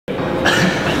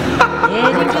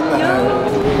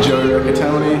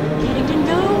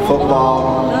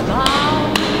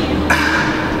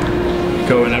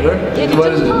Go whenever.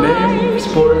 What is it? Name,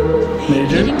 sport,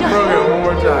 major? Program, one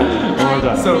more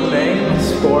time. So name,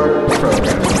 sport,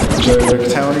 program.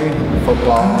 Ricottone,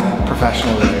 football,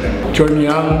 professional writing. Jordan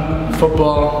Young,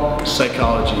 football,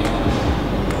 psychology.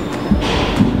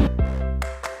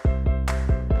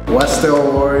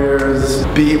 Westdale Warriors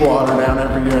beat Waterdown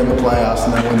every year in the playoffs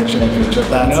and then win the championship.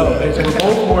 That's it. We're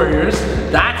both Warriors.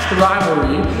 That's the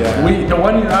rivalry. Yeah. The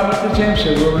one year I went to the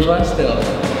championship, where was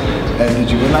Westdale? And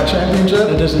did you win that championship?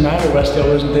 It doesn't matter,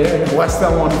 Westdale wasn't there.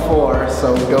 Westdale won 4,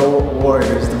 so go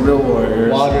Warriors, the real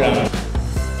Warriors. Waterdown.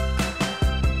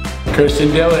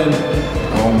 Kirsten Dillon.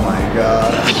 Oh my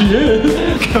god. She is.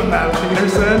 Matt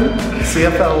Peterson,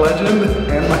 CFL legend,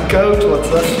 and my coach. What's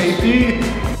up, KP?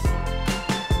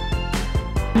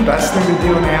 Best thing to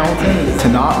do in Hamilton is to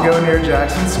not go near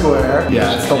Jackson Square.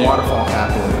 Yeah, it's the waterfall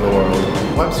capital of the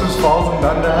world. Webster's Falls and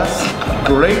Dundas,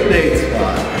 great date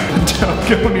spot. Don't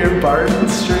go near Barton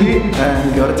Street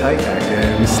and go to Tycat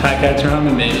games. Tycat's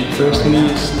ramen, baby. First and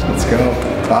East. Let's go.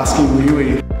 Bosky Wee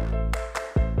Wee.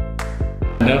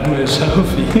 Definitely a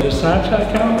selfie. Does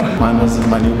Snapchat count? Mine was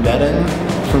my new bedding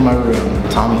for my room.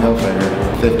 Tommy Hilfiger.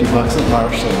 $50 at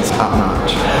Marshall's. Top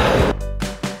notch.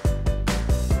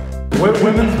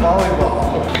 Women's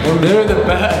volleyball. They're the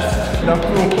best. Number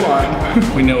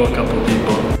 1. We know a couple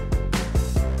people.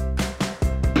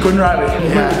 Quinn Riley.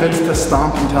 Yeah, Vince the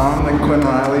Stomping Tom, then Quinn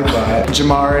Riley, but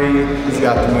Jamari, he's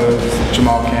got the moves.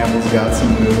 Jamal Campbell's got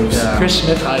some moves. Yeah. Chris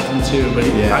Smith hides him too, but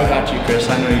I got you, Chris.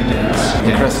 I know you dance.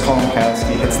 And Chris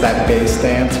Kolonkowski hits that bass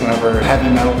dance whenever heavy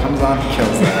metal comes on. He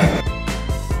kills that.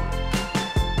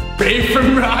 Ray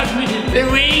from Rodney, the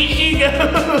way she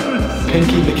goes.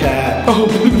 Pinky the cat. Oh,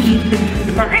 Pinky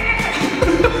the cat.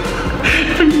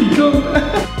 Pinky, come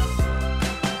back.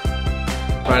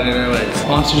 Friday Night Lights.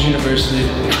 Monsters University.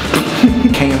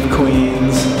 King of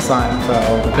Queens.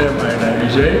 Seinfeld. Vampire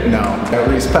Diaries, right? No.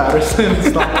 Reese Patterson.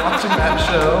 Stop watching that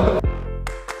show.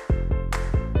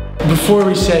 Before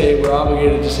we say, we're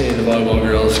obligated to say the volleyball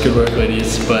girls, good work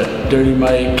ladies, but Dirty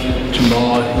Mike,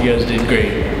 Jamal, you guys did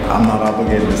great. I'm not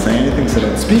obligated to say anything, so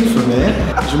don't speak for me.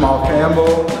 Jamal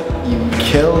Campbell, you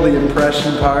kill the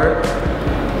impression part.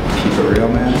 Keep it real,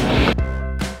 man.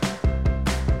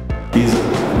 He's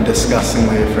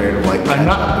disgustingly afraid of like I'm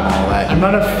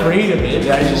not afraid of it.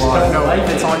 I just don't like it.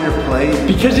 It's on your plate.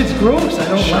 Because it's gross. I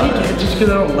don't like it. Just because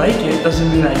I don't like it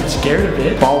doesn't mean I'm scared of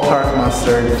it. Ballpark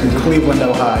mustard from Cleveland,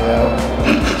 Ohio.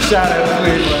 Shout out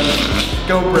Cleveland.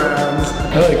 Go Browns.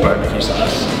 I like barbecue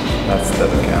sauce. That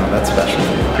doesn't count. That's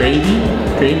specialty. Gravy?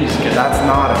 Gravy's good. That's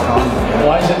not a condiment.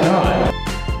 Why is it not?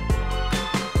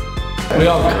 We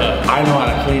all cook. I know how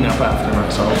to clean up after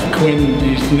myself. Quinn,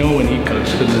 you know when he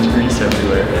cooks because there's grease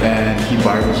everywhere. And he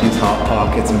barbecues Hot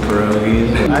Pockets and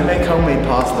pierogies. I make homemade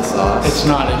pasta sauce. It's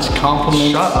not. It's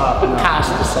compliments. Shut up. No.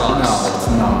 Pasta sauce. No, it's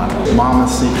not.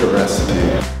 Mama's secret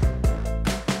recipe.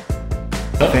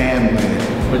 Family.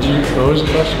 What was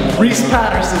the question? Reese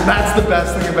Patterson, that's the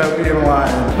best thing about being a Lion.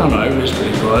 I don't know, everybody's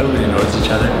pretty cool. Everybody knows each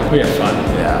other. We have fun.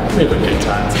 Yeah. We have a good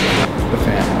time. The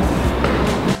family.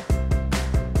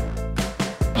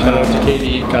 Shout out to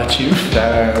Katie, got you.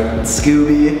 Shout out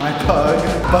Scooby, my pug.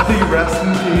 Buddy, rest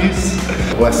in peace.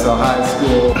 Westdale High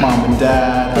School, mom and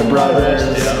dad, my brothers,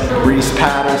 Reese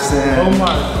Patterson.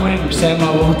 Omar, Quinn, Sam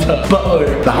Malota,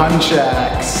 Butler. The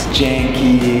Hunchaks,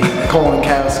 Janky,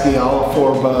 Kolonkowski, all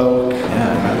 4 Boke.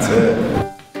 Yeah, that's it.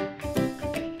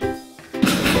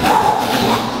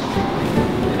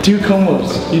 2 combos.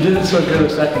 You did it so good a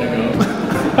second ago.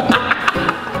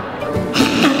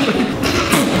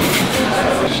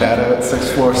 Shout out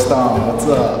 6'4" Stom, what's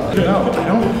up? No,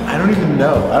 I don't even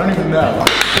know.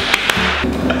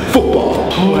 Football.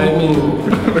 Oh, I mean, we're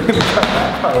gonna cut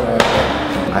that part out.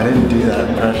 I didn't do that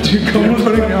impression. 2 combos. You're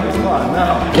putting me on the spot,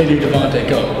 no. Katie Devontae,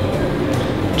 go.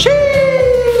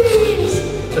 Cheese!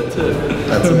 That's it.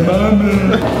 That's it.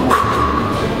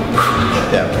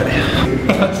 Yeah, I'm ready.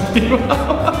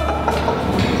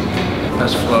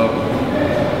 That's flow.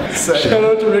 Shout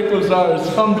out to Rick Lazar's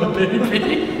Samba,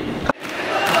 baby.